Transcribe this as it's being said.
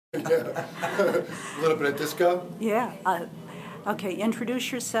Yeah. A little bit of disco. Yeah. Okay, introduce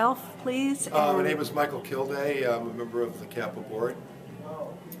yourself, please. My name is Michael Kilday. I'm a member of the Capitol Board.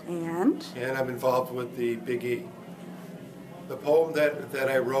 And I'm involved with the Big E. The poem that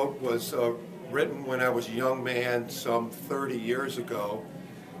I wrote was written when I was a young man some 30 years ago.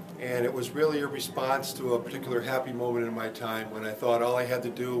 And it was really a response to a particular happy moment in my time when I thought all I had to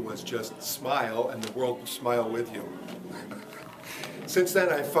do was just smile and the world would smile with you. Since then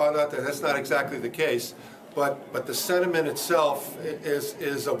I found out that that's not exactly the case, but the sentiment itself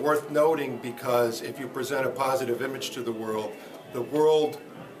is worth noting, because if you present a positive image to the world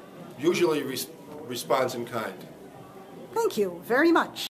usually responds in kind. thank you very much.